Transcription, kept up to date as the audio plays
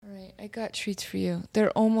I got treats for you. They're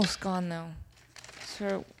almost gone, though.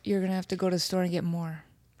 So you're going to have to go to the store and get more,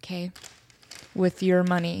 okay? With your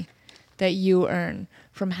money that you earn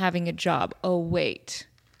from having a job. Oh, wait.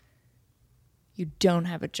 You don't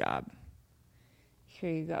have a job. Here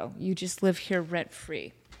you go. You just live here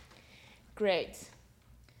rent-free. Great.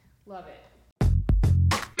 Love it.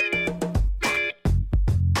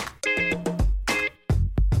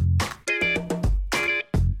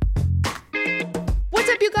 What's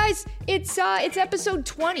up, you guys? It's episode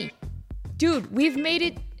 20. Dude, we've made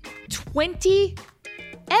it 20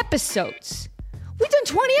 episodes. We've done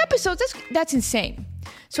 20 episodes. That's insane.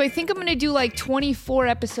 So I think I'm going to do like 24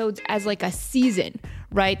 episodes as like a season,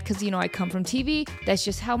 right? Because, I come from TV. That's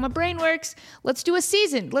just how my brain works. Let's do a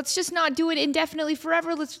season. Let's just not do it indefinitely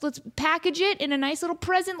forever. Let's package it in a nice little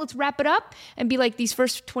present. Let's wrap it up and be like these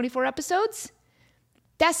first 24 episodes.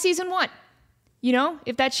 That's season 1.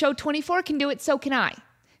 If that show 24 can do it, so can I.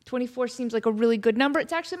 24 seems like a really good number.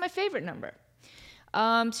 It's actually my favorite number.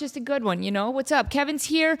 It's just a good one, What's up? Kevin's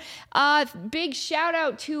here. Big shout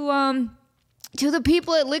out to the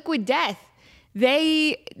people at Liquid Death.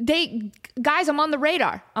 They guys, I'm on the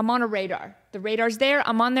radar. I'm on a radar. The radar's there.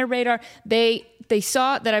 I'm on their radar. They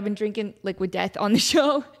saw that I've been drinking Liquid Death on the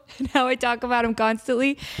show and how I talk about them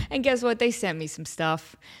constantly. And guess what? They sent me some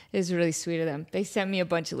stuff. It was really sweet of them. They sent me a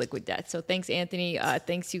bunch of Liquid Death. So thanks, Anthony.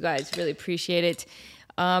 Thanks, you guys. Really appreciate it.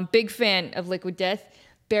 Big fan of Liquid Death.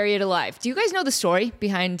 Bury It Alive. Do you guys know the story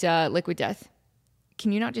behind Liquid Death?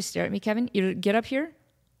 Can you not just stare at me, Kevin? Either get up here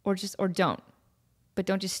or don't. But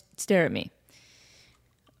don't just stare at me.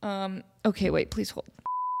 Okay, wait, please hold.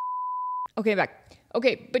 Okay, I'm back.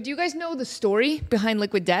 Okay, but do you guys know the story behind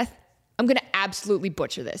Liquid Death? I'm going to absolutely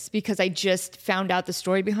butcher this because I just found out the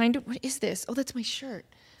story behind it. What is this? Oh, that's my shirt.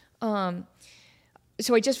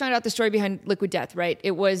 So I just found out the story behind Liquid Death, right?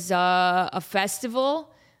 It was a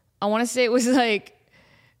festival. I want to say it was like,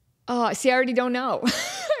 I already don't know.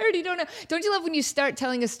 I already don't know. Don't you love when you start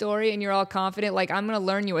telling a story and you're all confident, like, I'm going to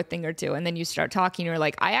learn you a thing or two, and then you start talking, and you're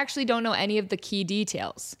like, I actually don't know any of the key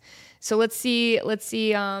details. So let's see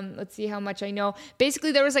how much I know.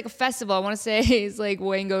 Basically, there was like a festival. I want to say it's like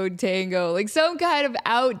Wango Tango, like some kind of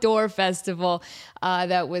outdoor festival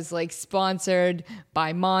that was like sponsored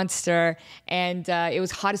by Monster, and it was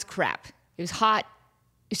hot as crap. It was hot,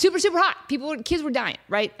 super, super hot. Kids were dying,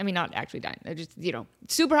 right? I mean, not actually dying. They're just,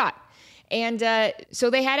 super hot. And so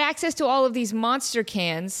they had access to all of these Monster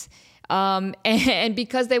cans. And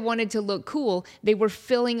because they wanted to look cool, they were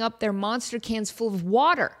filling up their Monster cans full of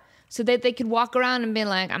water so that they could walk around and be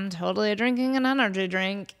like, I'm totally drinking an energy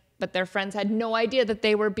drink. But their friends had no idea that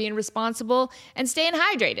they were being responsible and staying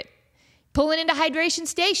hydrated. Pulling into hydration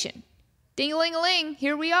station. Ding-a-ling-a-ling,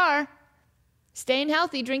 here we are. Staying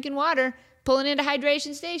healthy, drinking water. Pulling into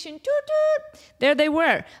hydration station, toot toot. There they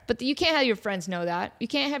were. But you can't have your friends know that. You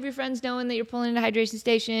can't have your friends knowing that you're pulling into hydration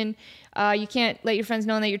station. You can't let your friends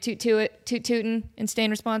know that you're toot-tooting and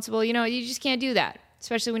staying responsible. You just can't do that.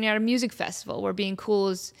 Especially when you're at a music festival where being cool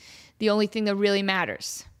is the only thing that really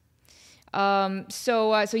matters.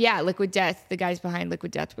 So yeah, Liquid Death, the guys behind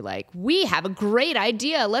Liquid Death were like, we have a great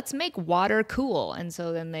idea. Let's make water cool. And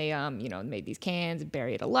so then they, made these cans and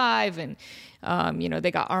Bury It Alive. And, they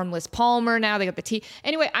got Armless Palmer now. They got the tea.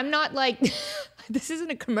 Anyway, I'm not like, this isn't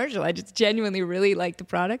a commercial. I just genuinely really like the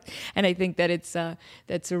product. And I think that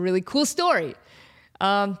that's a really cool story.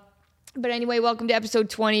 But anyway, welcome to episode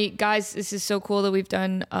 20. Guys, this is so cool that we've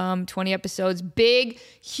done 20 episodes. Big,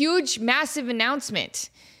 huge, massive announcement.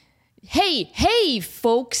 Hey,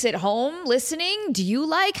 folks at home listening, do you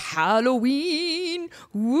like Halloween?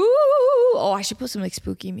 Woo! Oh, I should put some like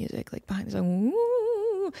spooky music like behind the song.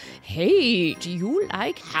 Woo! Hey, do you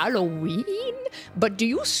like Halloween? But do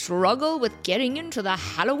you struggle with getting into the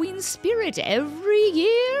Halloween spirit every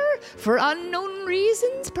year? For unknown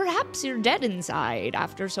reasons, perhaps you're dead inside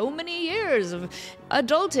after so many years of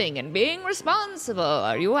adulting and being responsible.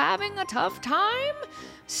 Are you having a tough time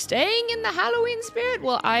staying in the Halloween spirit?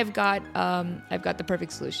 Well, I've got the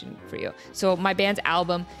perfect solution for you. So my band's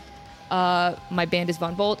album, my band is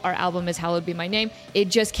Von Bolt. Our album is Hallowed Be My Name. It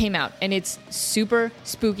just came out, and it's super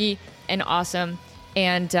spooky and awesome,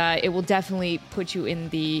 and it will definitely put you in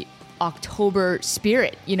the October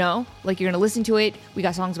spirit, Like, you're going to listen to it. We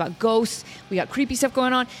got songs about ghosts. We got creepy stuff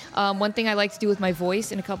going on. One thing I like to do with my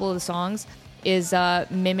voice in a couple of the songs is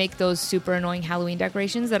mimic those super annoying Halloween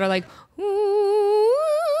decorations that are like,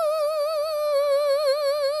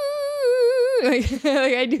 like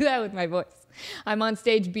I do that with my voice. I'm on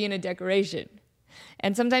stage being a decoration.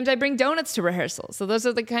 And sometimes I bring donuts to rehearsal. So those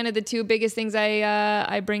are the two biggest things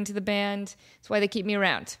I bring to the band. That's why they keep me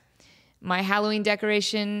around. My Halloween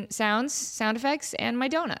decoration sound effects, and my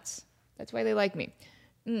donuts. That's why they like me.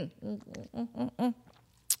 I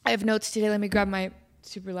have notes today. Let me grab my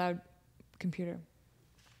super loud computer.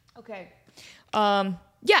 Okay.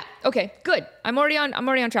 Yeah. Okay. Good. I'm already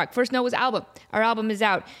on track. First note was album. Our album is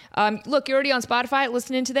out. Look, you're already on Spotify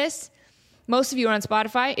listening to this. Most of you are on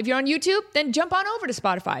Spotify. If you're on YouTube, then jump on over to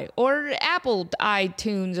Spotify or Apple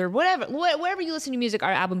iTunes or whatever. Wherever you listen to music,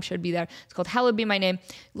 our album should be there. It's called Hallowed Be My Name.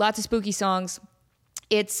 Lots of spooky songs.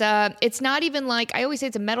 It's not even like, I always say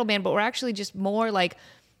it's a metal band, but we're actually just more like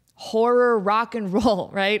horror rock and roll,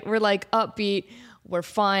 right? We're like upbeat. We're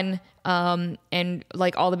fun. And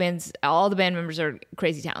like all the band members are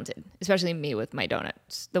crazy talented, especially me with my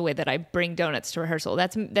donuts, the way that I bring donuts to rehearsal.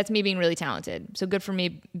 That's me being really talented. So good for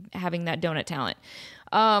me having that donut talent.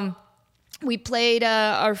 We played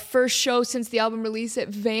our first show since the album release at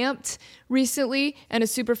Vamped recently, and a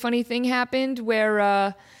super funny thing happened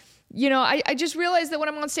where, I just realized that when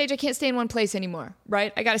I'm on stage, I can't stay in one place anymore,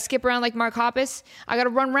 right? I got to skip around like Mark Hoppus. I got to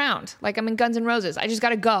run around like I'm in Guns N' Roses. I just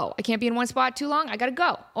got to go. I can't be in one spot too long. I got to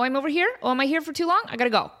go. Oh, I'm over here. Oh, am I here for too long? I got to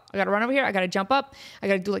go. I got to run over here. I got to jump up. I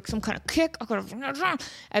got to do like some kind of kick.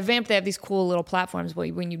 At Vamp, they have these cool little platforms where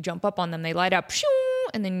when you jump up on them, they light up.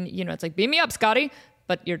 And then, it's like, beam me up, Scotty.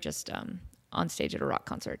 But you're just on stage at a rock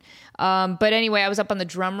concert. But anyway, I was up on the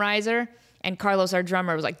drum riser. And Carlos, our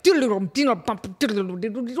drummer, was like, and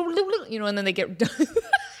then they get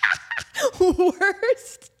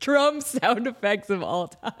worst drum sound effects of all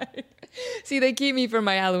time. See, they keep me for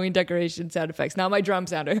my Halloween decoration sound effects, not my drum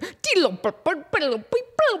sounder.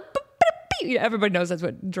 Everybody knows that's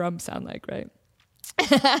what drums sound like, right?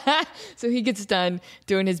 So he gets done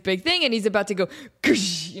doing his big thing, and he's about to go,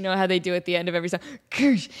 you know how they do at the end of every song,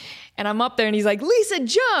 and I'm up there, and he's like, Lisa,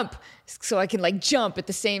 jump! So I can like jump at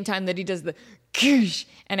the same time that he does the,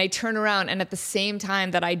 and I turn around, and at the same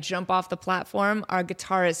time that I jump off the platform, our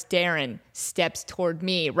guitarist Darren steps toward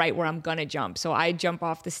me right where I'm gonna jump. So I jump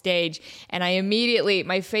off the stage, and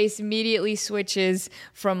my face immediately switches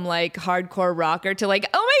from like hardcore rocker to like,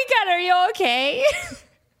 oh my God, are you okay?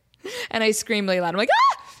 And I scream really loud. I'm like,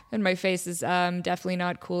 ah! And my face is definitely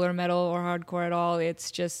not cool or metal or hardcore at all.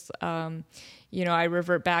 It's just, I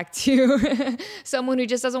revert back to someone who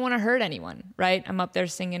just doesn't want to hurt anyone, right? I'm up there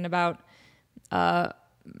singing about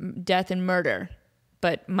death and murder.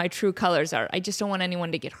 But my true colors are, I just don't want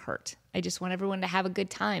anyone to get hurt. I just want everyone to have a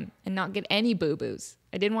good time and not get any boo-boos.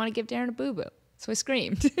 I didn't want to give Darren a boo-boo. So I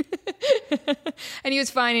screamed. And he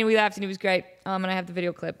was fine, and we laughed, and he was great. And I have the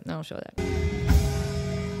video clip, and I'll show that.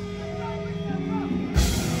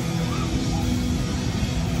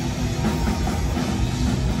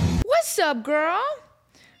 What's up, girl?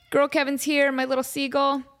 Girl Kevin's here, my little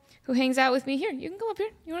seagull who hangs out with me. Here, you can come up here.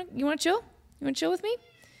 You want to chill? You want to chill with me?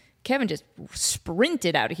 Kevin just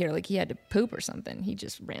sprinted out of here like he had to poop or something. He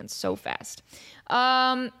just ran so fast.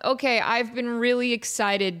 Okay, I've been really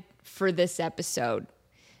excited for this episode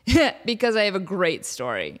because I have a great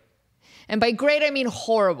story. And by great, I mean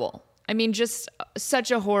horrible. I mean just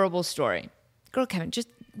such a horrible story. Girl Kevin, just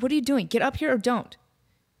what are you doing? Get up here or don't.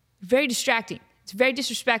 Very distracting. It's very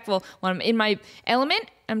disrespectful when I'm in my element.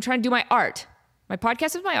 I'm trying to do my art. My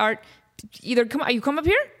podcast is my art. Are you coming up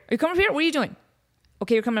here? Are you coming up here? What are you doing?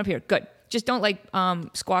 Okay, you're coming up here. Good. Just don't like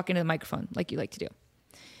squawk into the microphone like you like to do.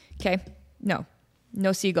 Okay? No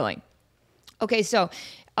seagulling. Okay, so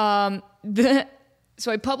I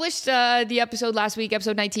published the episode last week,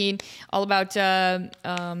 episode 19, all about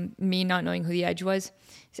me not knowing who the Edge was.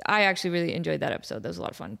 I actually really enjoyed that episode. That was a lot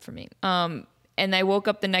of fun for me. And I woke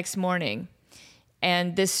up the next morning,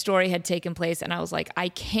 and this story had taken place, and I was like, I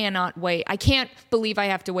cannot wait. I can't believe I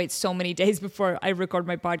have to wait so many days before I record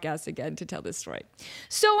my podcast again to tell this story.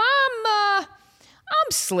 So I'm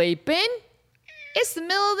sleeping. It's the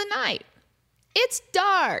middle of the night. It's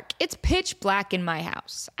dark. It's pitch black in my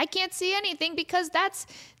house. I can't see anything because that's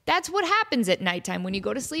what happens at nighttime. When you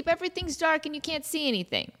go to sleep, everything's dark and you can't see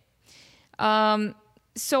anything.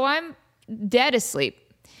 So I'm dead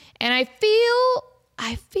asleep, and I feel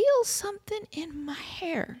something in my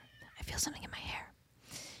hair.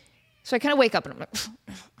 So I kind of wake up, and I'm like,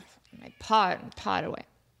 and I paw it away.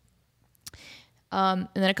 And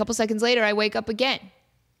then a couple seconds later, I wake up again,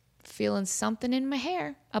 feeling something in my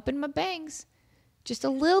hair, up in my bangs. Just a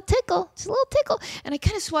little tickle. And I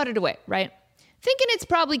kind of swat it away, right? Thinking it's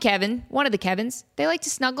probably Kevin, one of the Kevins. They like to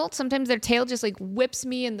snuggle. Sometimes their tail just like whips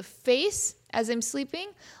me in the face as I'm sleeping.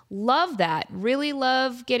 Love that. Really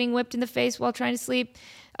love getting whipped in the face while trying to sleep.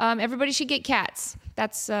 Everybody should get cats.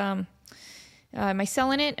 That's, am I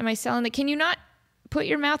selling it? Can you not put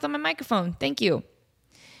your mouth on my microphone? Thank you.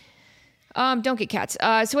 Don't get cats.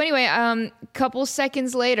 So anyway, couple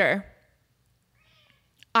seconds later,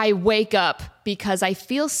 I wake up because I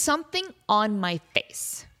feel something on my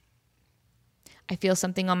face. I feel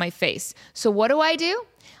something on my face. So what do?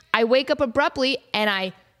 I wake up abruptly and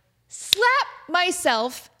I slap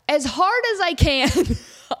myself as hard as I can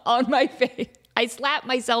on my face. I slap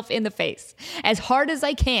myself in the face as hard as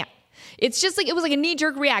I can. It's just like, it was like a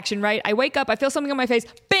knee-jerk reaction, right? I wake up, I feel something on my face,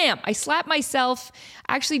 bam, I slap myself.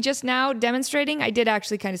 Actually, just now demonstrating, I did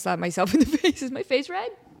actually kind of slap myself in the face. Is my face red?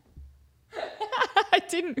 I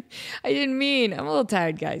didn't mean, I'm a little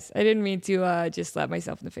tired, guys. I didn't mean to just slap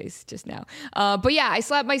myself in the face just now. But yeah, I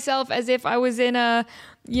slapped myself as if I was in a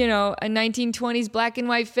 1920s black and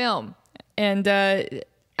white film. And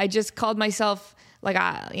I just called myself like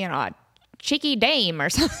a cheeky dame or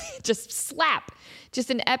something. Just slap. Just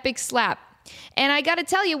an epic slap. And I got to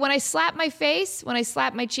tell you, when I slapped my face, when I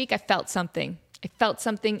slapped my cheek, I felt something. I felt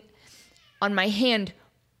something on my hand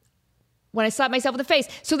when I slapped myself in the face.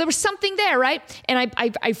 So there was something there, right? And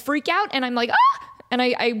I freak out and I'm like, ah! And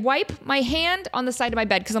I wipe my hand on the side of my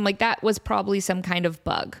bed because I'm like, that was probably some kind of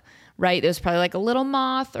bug, right? It was probably like a little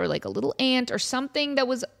moth or like a little ant or something that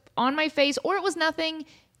was on my face, or it was nothing.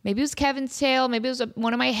 Maybe it was Kevin's tail. Maybe it was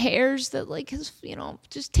one of my hairs that like is,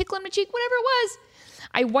 just tickling my cheek, whatever it was.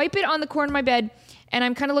 I wipe it on the corner of my bed and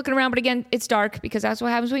I'm kind of looking around, but again, it's dark because that's what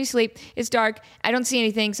happens when you sleep. It's dark. I don't see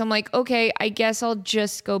anything. So I'm like, okay, I guess I'll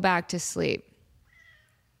just go back to sleep.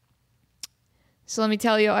 So let me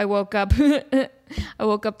tell you, I woke up. I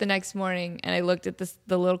woke up the next morning and I looked at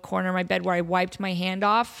the little corner of my bed where I wiped my hand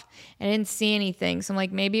off and I didn't see anything. So I'm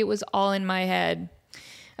like, maybe it was all in my head.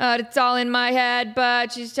 It's all in my head,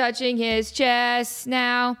 but she's touching his chest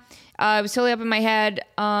now. It was totally up in my head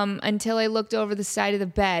until I looked over the side of the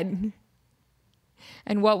bed.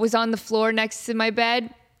 And what was on the floor next to my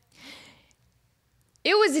bed?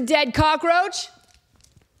 It was a dead cockroach.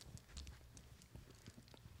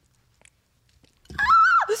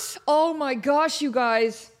 Oh my gosh, you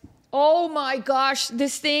guys. Oh my gosh,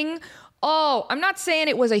 this thing. Oh, I'm not saying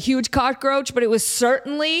it was a huge cockroach, but it was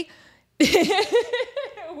certainly...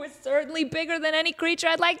 it was certainly bigger than any creature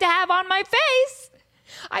I'd like to have on my face.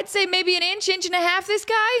 I'd say maybe an inch and a half, this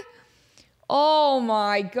guy. Oh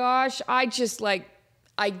my gosh.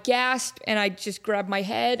 I gasped and I just grabbed my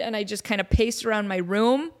head and I just kind of paced around my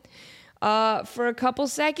room for a couple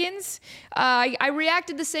seconds. I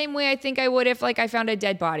reacted the same way I think I would if I found a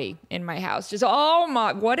dead body in my house. Just, oh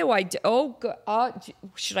my, what do I do? Oh,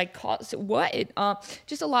 should I call it? What?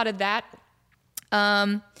 Just a lot of that.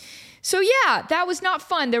 So yeah, that was not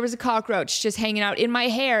fun. There was a cockroach just hanging out in my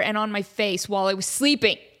hair and on my face while I was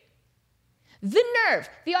sleeping. The nerve,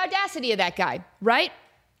 the audacity of that guy, right?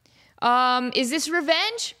 Is this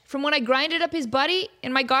revenge from when I grinded up his buddy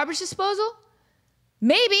in my garbage disposal?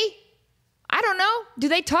 Maybe. I don't know. Do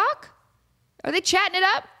they talk? Are they chatting it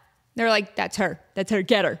up? They're like, that's her. That's her.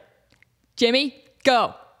 Get her. Jimmy,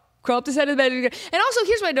 go. Crawl up the side of the bed. And also,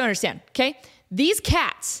 here's what I don't understand, okay? These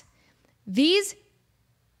cats, these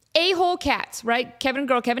a-hole cats, right? Kevin and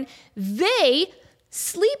girl Kevin, they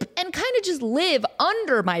sleep and kind of just live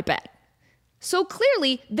under my bed. So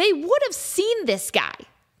clearly, they would have seen this guy.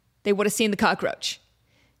 They would have seen the cockroach.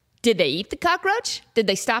 Did they eat the cockroach? Did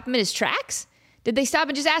they stop him in his tracks? Did they stop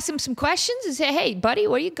and just ask him some questions and say, hey, buddy,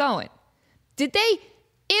 where are you going? Did they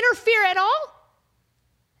interfere at all?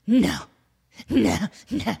 No.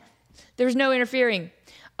 There was no interfering.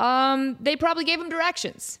 They probably gave him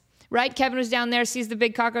directions. Right? Kevin was down there, sees the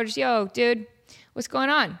big cockroach. Yo, dude, what's going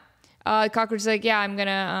on? The cockroach is like, yeah,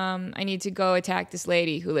 I need to go attack this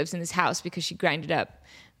lady who lives in this house because she grinded up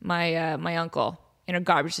my uncle in her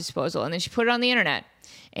garbage disposal. And then she put it on the internet.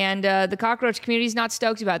 And the cockroach community is not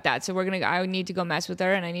stoked about that. So I need to go mess with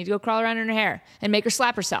her and I need to go crawl around in her hair and make her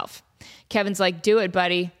slap herself. Kevin's like, do it,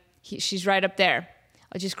 buddy. She's right up there.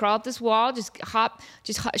 I'll just crawl up this wall,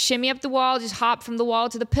 shimmy up the wall, just hop from the wall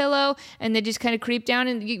to the pillow, and then just kind of creep down.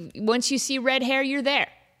 And once you see red hair, you're there.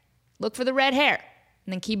 Look for the red hair,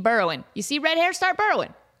 and then keep burrowing. You see red hair, start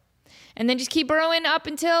burrowing. And then just keep burrowing up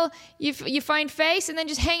until you find face, and then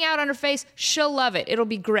just hang out on her face. She'll love it. It'll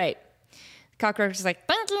be great. The cockroach is like,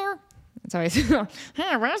 thank you. That's always,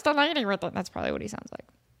 hey, where's the lady with it? That's probably what he sounds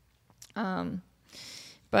like.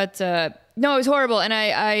 But no, it was horrible, and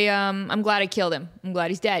I'm glad I killed him. I'm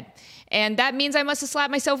glad he's dead. And that means I must have slapped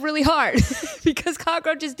myself really hard because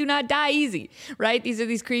cockroaches do not die easy, right? These are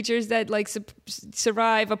these creatures that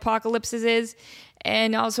survive apocalypses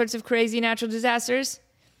and all sorts of crazy natural disasters.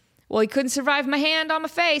 Well, he couldn't survive my hand on my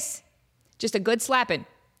face. Just a good slapping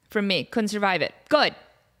from me. Couldn't survive it. Good.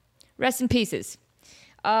 Rest in pieces.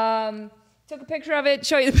 Took a picture of it.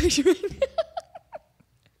 Show you the picture.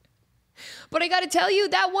 But I got to tell you,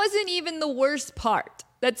 that wasn't even the worst part.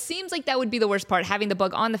 That seems like that would be the worst part, having the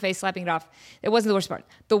bug on the face, slapping it off. It wasn't the worst part.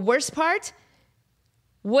 The worst part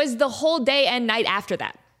was the whole day and night after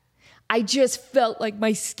that. I just felt like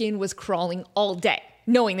my skin was crawling all day,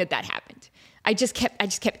 knowing that happened. I just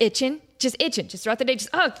kept itching throughout the day.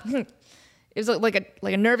 It was like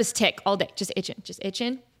a nervous tick all day, just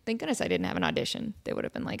itching. Thank goodness I didn't have an audition. They would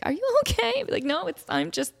have been like, "Are you okay?" I'd be like, "No,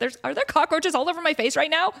 are there cockroaches all over my face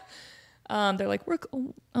right now?" They're like,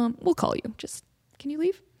 "We'll call you. Just can you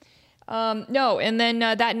leave?" No, and then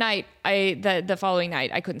that night, the following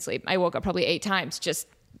night, I couldn't sleep. I woke up probably 8 times, just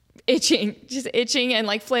itching and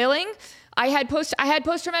like flailing. I had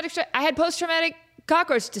post-traumatic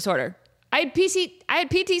cockroach disorder. I had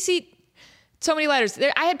PTCD. So many letters.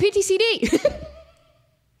 I had PTCD.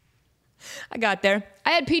 I got there.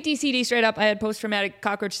 I had PTCD straight up. I had post-traumatic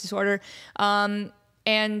cockroach disorder. And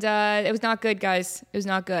it was not good, guys. It was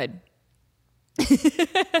not good.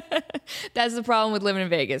 That's the problem with living in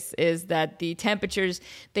Vegas, is that the temperatures,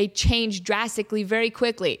 they change drastically very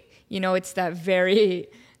quickly. You know, it's that very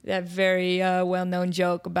well-known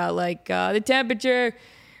joke about like the temperature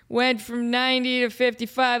went from 90 to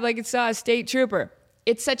 55 like it saw a state trooper.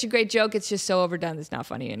 It's such a great joke. It's just so overdone. It's not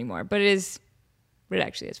funny anymore, but it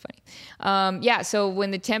actually is funny. So when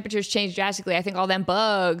the temperatures change drastically, I think all them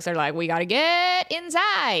bugs are like, we got to get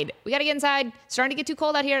inside. It's starting to get too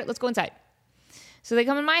cold out here. Let's go inside. So they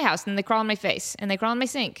come in my house and they crawl on my face and they crawl on my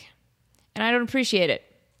sink. And I don't appreciate it.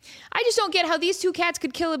 I just don't get how these 2 cats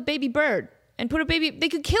could kill a baby bird and they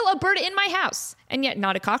could kill a bird in my house. And yet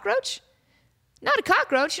not a cockroach? Not a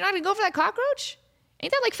cockroach. You're not going to go for that cockroach?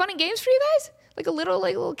 Ain't that like fun and games for you guys? Like a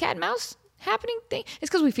little cat and mouse happening thing? It's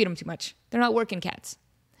because we feed them too much. They're not working cats.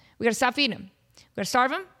 We got to stop feeding them. We got to starve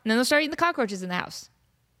them, and then they'll start eating the cockroaches in the house.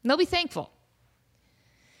 And they'll be thankful.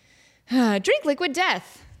 Drink liquid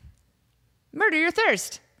death. Murder your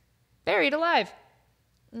thirst. Buried alive.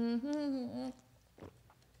 Do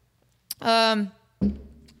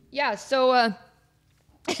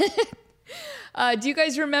you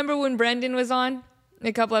guys remember when Brendan was on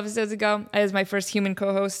a couple episodes ago as my first human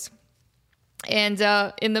co-host? And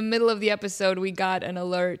in the middle of the episode, we got an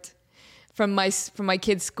alert from my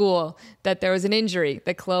kid's school that there was an injury.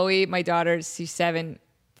 That Chloe, my daughter, she's 7,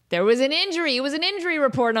 there was an injury. It was an injury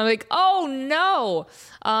report, and I'm like, oh no!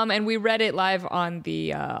 And we read it live on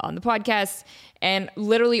the podcast. And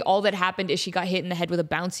literally all that happened is she got hit in the head with a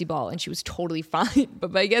bouncy ball, and she was totally fine.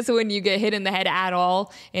 But I guess when you get hit in the head at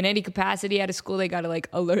all in any capacity at a school, they got to like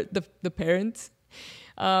alert the parents.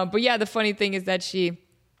 But yeah, the funny thing is that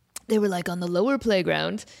they were like on the lower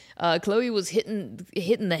playground. Chloe was hitting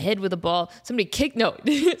the head with a ball. Somebody kicked the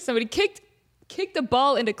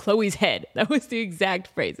ball into Chloe's head. That was the exact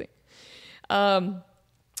phrasing. And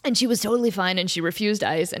she was totally fine, and she refused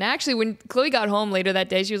ice. And actually, when Chloe got home later that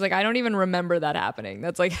day, she was like, I don't even remember that happening.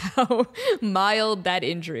 That's like how mild that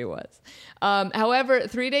injury was. However,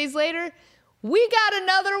 3 days later, we got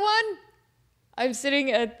another one. I'm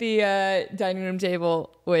sitting at the dining room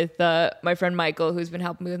table with my friend Michael, who's been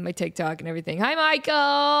helping me with my TikTok and everything. Hi,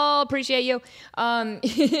 Michael. Appreciate you.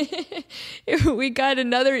 We got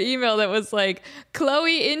another email that was like,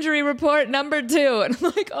 Chloe injury report number 2. And I'm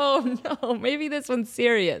like, oh, no, maybe this one's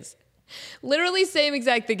serious. Literally same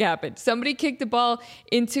exact thing happened. Somebody kicked the ball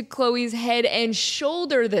into Chloe's head and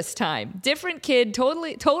shoulder this time. Different kid,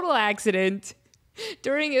 total accident.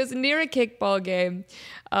 It was near a kickball game.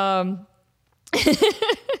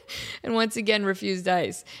 And once again refused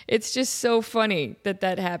ice. It's just so funny that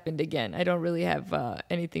happened again. I don't really have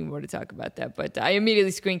anything more to talk about that, but I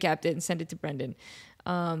immediately screen capped it and sent it to Brendan.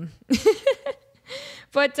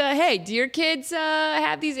 But hey, do your kids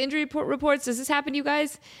have these injury reports? Does this happen to you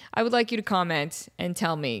guys? I would like you to comment and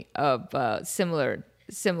tell me of similar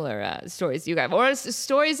stories you got, or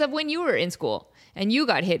stories of when you were in school and you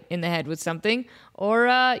got hit in the head with something, or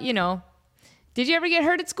did you ever get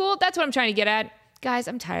hurt at school? That's what I'm trying to get at. Guys,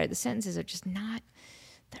 I'm tired. The sentences are just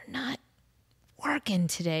they're not working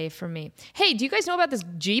today for me. Hey, do you guys know about this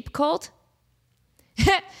Jeep cult?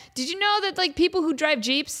 Did you know that like people who drive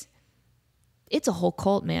Jeeps, it's a whole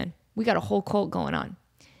cult, man. We got a whole cult going on.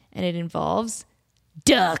 And it involves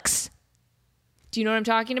ducks. Do you know what I'm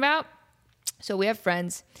talking about? So we have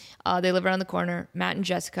friends. They live around the corner, Matt and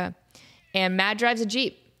Jessica. And Matt drives a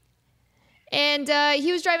Jeep. And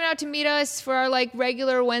he was driving out to meet us for our like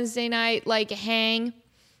regular Wednesday night like hang.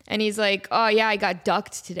 And he's like, oh yeah, I got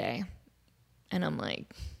ducked today. And I'm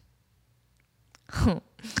like,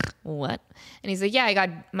 what? And he's like,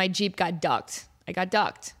 yeah, my Jeep got ducked. I got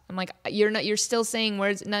ducked. I'm like, you're still saying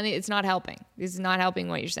words. It's not helping. This is not helping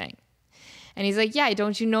what you're saying. And he's like, yeah,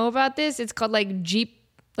 don't you know about this? It's called like Jeep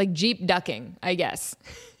ducking, I guess.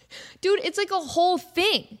 Dude, it's like a whole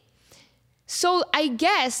thing. So I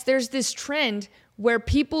guess there's this trend where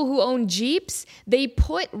people who own Jeeps, they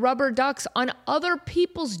put rubber ducks on other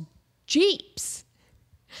people's Jeeps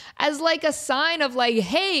as like a sign of like,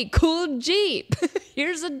 hey, cool Jeep,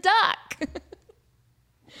 here's a duck.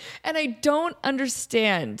 And I don't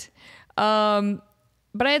understand.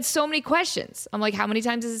 But I had so many questions. I'm like, how many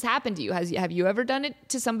times has this happened to you? Have you ever done it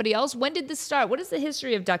to somebody else? When did this start? What is the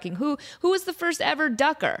history of ducking? Who was the first ever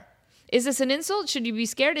ducker? Is this an insult? Should you be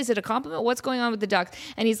scared? Is it a compliment? What's going on with the ducks?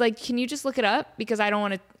 And he's like, can you just look it up? Because I don't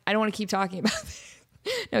want to keep talking about this.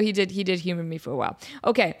 No, he did humor me for a while.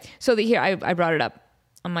 Okay, so here, I brought it up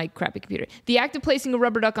on my crappy computer. The act of placing a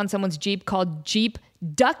rubber duck on someone's Jeep, called Jeep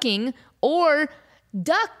ducking or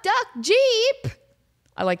duck Jeep.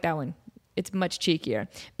 I like that one. It's much cheekier.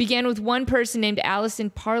 Began with one person named Alison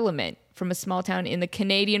Parliament from a small town in the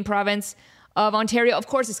Canadian province of Ontario. Of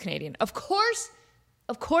course it's Canadian. Of course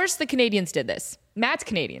the Canadians did this. Matt's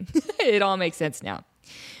Canadian. It all makes sense now.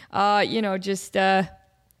 Just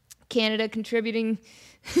Canada contributing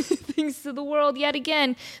things to the world yet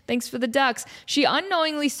again. Thanks for the ducks. She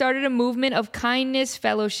unknowingly started a movement of kindness,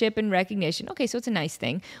 fellowship, and recognition. Okay, so it's a nice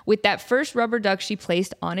thing. With that first rubber duck she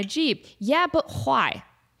placed on a Jeep. Yeah, but why?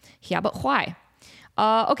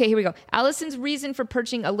 Okay, here we go. Allison's reason for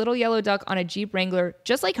perching a little yellow duck on a Jeep Wrangler,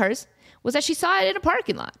 just like hers, was that she saw it in a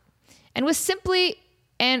parking lot.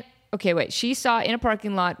 She saw it in a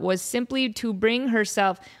parking lot was simply to bring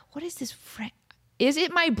herself, what is this? Is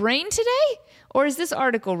it my brain today? Or is this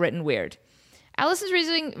article written weird? Allison's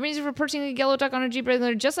reason for perching a yellow duck on a Jeep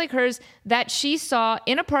Wrangler, just like hers, that she saw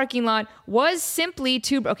in a parking lot was simply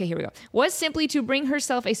to bring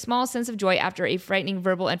herself a small sense of joy after a frightening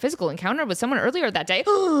verbal and physical encounter with someone earlier that day.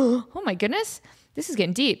 Oh my goodness. This is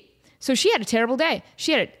getting deep. So she had a terrible day.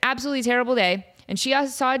 She had an absolutely terrible day. And she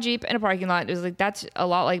saw a Jeep in a parking lot. It was like, that's a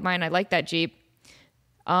lot like mine. I like that Jeep.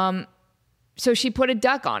 So she put a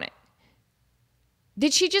duck on it.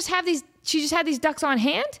 Did she just have these ducks on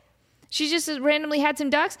hand? She just randomly had some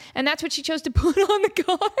ducks, and that's what she chose to put on the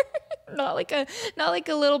car. not like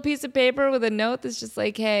a little piece of paper with a note that's just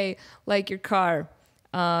like, hey, like your car.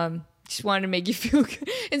 Just wanted to make you feel good.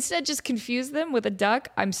 Instead, just confuse them with a duck.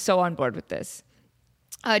 I'm so on board with this.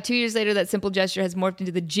 2 years later, that simple gesture has morphed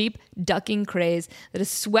into the Jeep ducking craze that has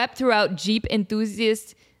swept throughout the Jeep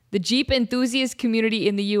enthusiast community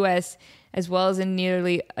in the U.S., as well as in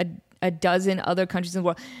nearly a dozen other countries in the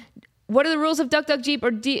world. What are the rules of duck Jeep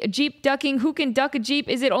or Jeep ducking? Who can duck a Jeep?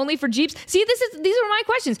 Is it only for Jeeps? See, these are my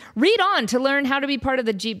questions. Read on to learn how to be part of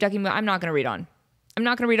the Jeep ducking. I'm not going to read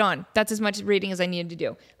on. That's as much reading as I needed to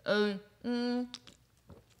do.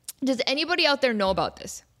 Does anybody out there know about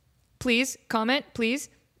this? Please comment, please.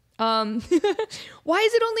 Why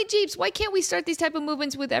is it only Jeeps? Why can't we start these type of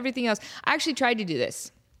movements with everything else? I actually tried to do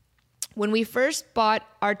this. When we first bought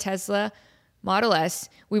our Tesla Model S,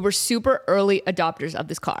 we were super early adopters of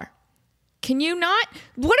this car. Can you not?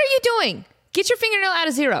 What are you doing? Get your fingernail out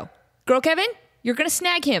of zero. Girl Kevin, you're going to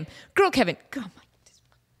snag him. Girl Kevin. Oh my goodness.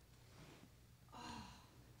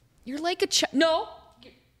 You're like a child. No.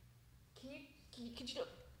 Can you do it?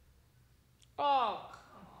 Oh.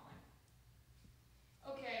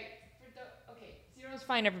 Zero's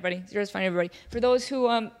fine, everybody. For those who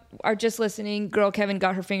are just listening, Girl Kevin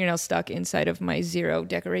got her fingernail stuck inside of my zero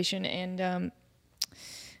decoration and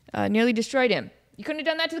nearly destroyed him. You couldn't have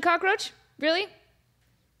done that to the cockroach? Really?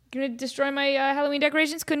 You're going to destroy my Halloween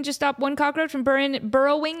decorations? Couldn't just stop one cockroach from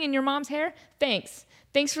burrowing in your mom's hair? Thanks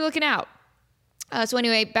for looking out. So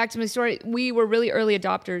anyway, back to my story. We were really early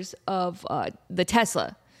adopters of the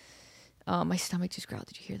Tesla. My stomach just growled.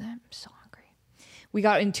 Did you hear that? I'm so hungry. We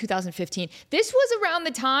got it in 2015. This was around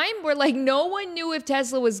the time where like no one knew if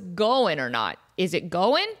Tesla was going or not. Is it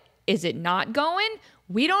going? Is it not going?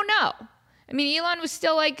 We don't know. I mean, Elon was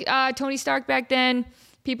still like Tony Stark back then.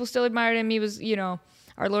 People still admired him. He was,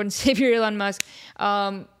 our Lord and Savior Elon Musk.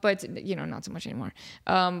 But, not so much anymore.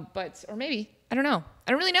 Or maybe, I don't know.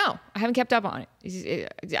 I don't really know. I haven't kept up on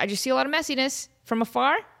it. I just see a lot of messiness from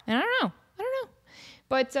afar, and I don't know.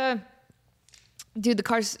 But, dude, the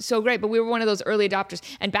car's so great. But we were one of those early adopters.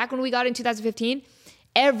 And back when we got in 2015,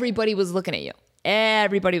 everybody was looking at you.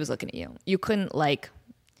 You couldn't,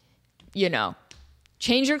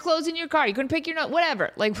 change your clothes in your car. You couldn't pick your nose,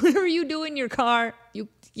 whatever. Like, whatever you do in your car, you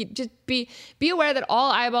just be aware that all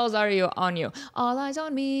eyeballs are on you. All eyes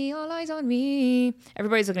on me, all eyes on me.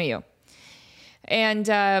 Everybody's looking at you. And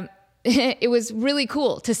it was really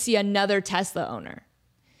cool to see another Tesla owner.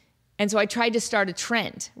 And so I tried to start a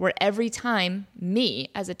trend where every time me,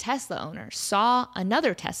 as a Tesla owner, saw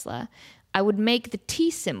another Tesla, I would make the T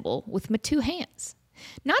symbol with my two hands.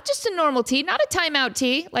 Not just a normal T, not a timeout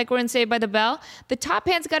T, like we're in Saved by the Bell. The top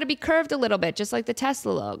hand's got to be curved a little bit, just like the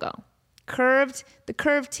Tesla logo. The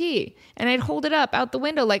curved T. And I'd hold it up out the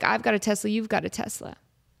window like, I've got a Tesla, you've got a Tesla.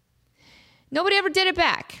 Nobody ever did it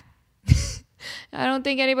back. I don't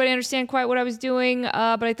think anybody understand quite what I was doing,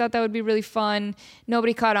 but I thought that would be really fun.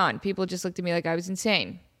 Nobody caught on. People just looked at me like I was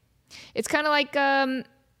insane. It's kind of like, the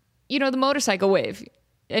motorcycle wave.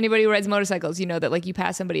 Anybody who rides motorcycles, that like you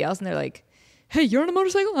pass somebody else and they're like, hey, you're on a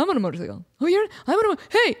motorcycle? I'm on a motorcycle. Oh,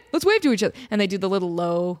 hey, let's wave to each other. And they do the little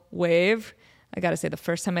low wave. I got to say, the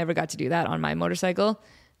first time I ever got to do that on my motorcycle,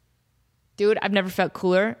 dude, I've never felt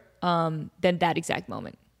cooler than that exact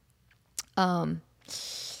moment.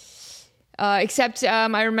 Except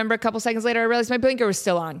I remember a couple seconds later, I realized my blinker was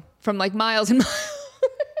still on from like miles and miles.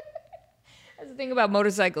 That's the thing about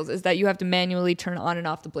motorcycles is that you have to manually turn on and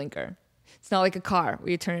off the blinker. It's not like a car where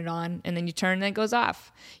you turn it on and then you turn and it goes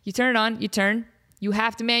off. You turn it on, you turn. You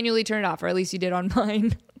have to manually turn it off, or at least you did on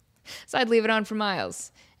mine. So I'd leave it on for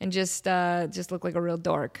miles and just look like a real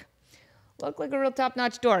dork. Look like a real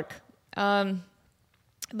top-notch dork.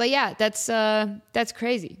 But yeah, that's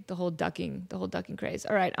crazy. The whole ducking craze.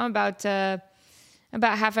 All right, I'm about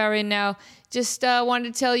half hour in now. Just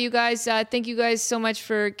wanted to tell you guys, thank you guys so much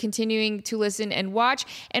for continuing to listen and watch.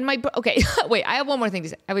 And okay, wait, I have one more thing to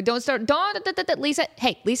say. Lisa,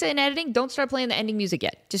 Lisa in editing, don't start playing the ending music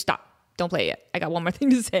yet. Just stop. Don't play it yet. I got one more thing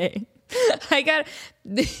to say.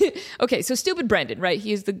 Okay, so Stupid Brendan, right?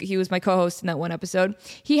 He was my co-host in that one episode.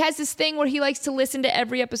 He has this thing where he likes to listen to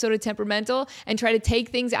every episode of Temperamental and try to take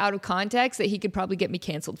things out of context that he could probably get me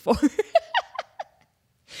canceled for.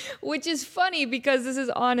 Which is funny because this is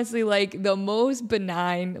honestly like the most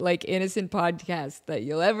benign, like innocent podcast that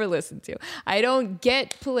you'll ever listen to. I don't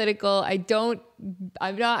get political. I don't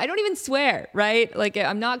even swear, right? Like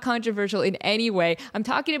I'm not controversial in any way. I'm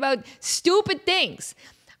talking about stupid things.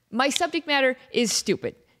 My subject matter is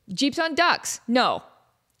stupid. Jeeps on ducks. No.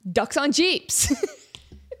 Ducks on Jeeps.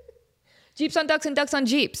 Jeeps on ducks and ducks on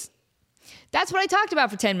Jeeps. That's what I talked about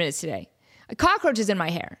for 10 minutes today. Cockroaches in my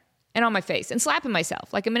hair and on my face and slapping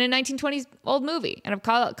myself like I'm in a 1920s old movie. And I've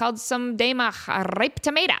called some dame a ripe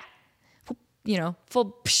tomato.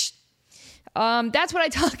 Full psh. That's what I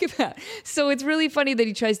talk about. So it's really funny that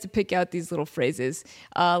he tries to pick out these little phrases.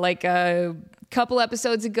 Like a couple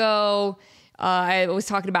episodes ago, I was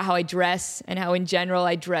talking about how I dress and how in general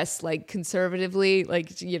I dress like conservatively,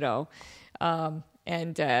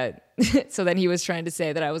 and so then he was trying to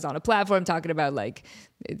say that I was on a platform talking about like,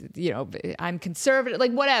 I'm conservative,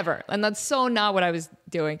 like whatever. And that's so not what I was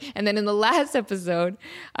doing. And then in the last episode,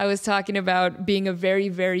 I was talking about being a very,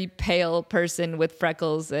 very pale person with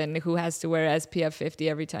freckles and who has to wear SPF 50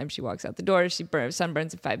 every time she walks out the door. She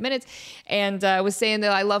sunburns in 5 minutes. And I was saying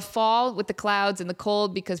that I love fall with the clouds and the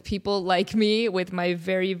cold because people like me with my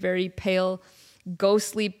very, very pale,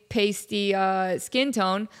 ghostly, pasty skin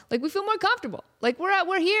tone, like we feel more comfortable. Like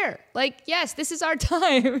we're here. Like, yes, this is our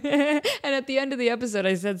time. And at the end of the episode,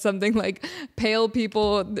 I said something like, pale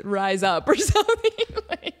people rise up or something.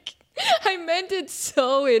 Like, I meant it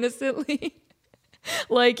so innocently.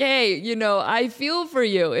 Like, hey, I feel for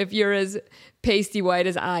you if you're as pasty white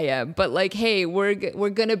as I am, but like, hey, we're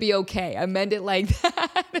gonna be okay. I meant it like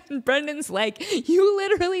that. And Brendan's like, you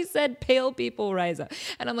literally said pale people rise up.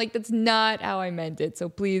 And I'm like, that's not how I meant it. So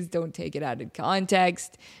please don't take it out of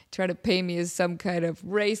context. Try to paint me as some kind of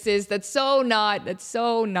racist. That's so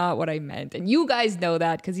not what I meant. And you guys know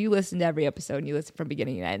that because you listen to every episode and you listen from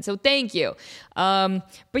beginning to end. So thank you. But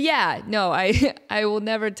yeah, no, I will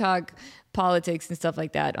never talk politics and stuff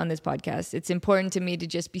like that on this podcast. It's important to me to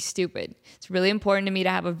just be stupid. It's really important to me to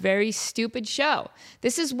have a very stupid show.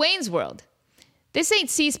 This is Wayne's World. This ain't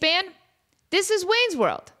C-SPAN. This is Wayne's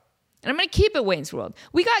World. And I'm going to keep it Wayne's World.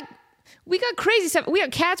 We got crazy stuff. We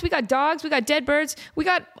got cats, we got dogs, we got dead birds. We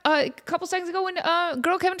got a couple seconds ago when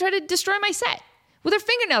girl Kevin tried to destroy my set with her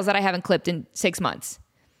fingernails that I haven't clipped in 6 months.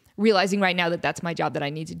 Realizing right now that that's my job, that I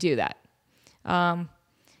need to do that.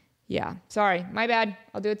 Yeah, sorry, my bad.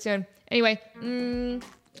 I'll do it soon. Anyway,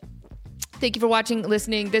 thank you for watching,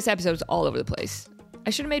 listening. This episode's all over the place. I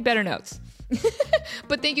should have made better notes.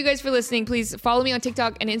 But thank you guys for listening. Please follow me on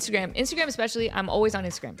TikTok and Instagram. Instagram especially. I'm always on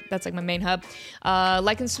Instagram. That's like my main hub.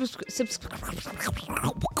 Like and subscribe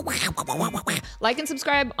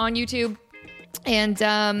on YouTube.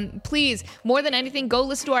 And please, more than anything, go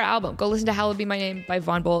listen to our album. Go listen to Hallowed Be My Name by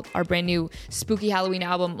Von Bolt, our brand new spooky Halloween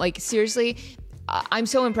album. Like, seriously, I'm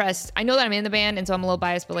so impressed. I know that I'm in the band, and so I'm a little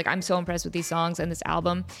biased, but like I'm so impressed with these songs and this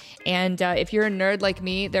album. And if you're a nerd like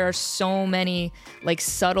me, there are so many like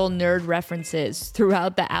subtle nerd references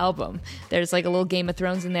throughout the album. There's like a little Game of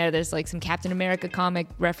Thrones in there. There's like some Captain America comic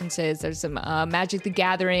references. There's some Magic the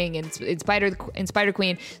Gathering and Spider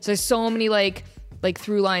Queen. So there's so many like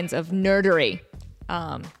through lines of nerdery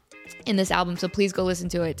in this album. So please go listen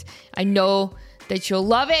to it. I know that you'll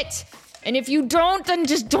love it. And if you don't, then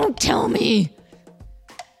just don't tell me.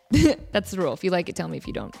 That's the rule. If you like it, tell me. If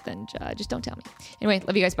you don't, then just don't tell me. Anyway,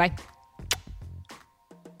 love you guys. Bye.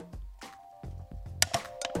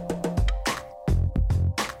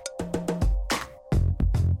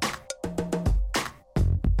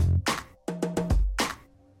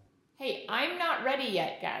 Hey, I'm not ready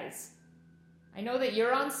yet, guys. I know that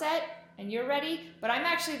you're on set and you're ready, but I'm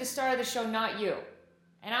actually the star of the show, not you.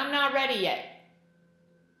 And I'm not ready yet.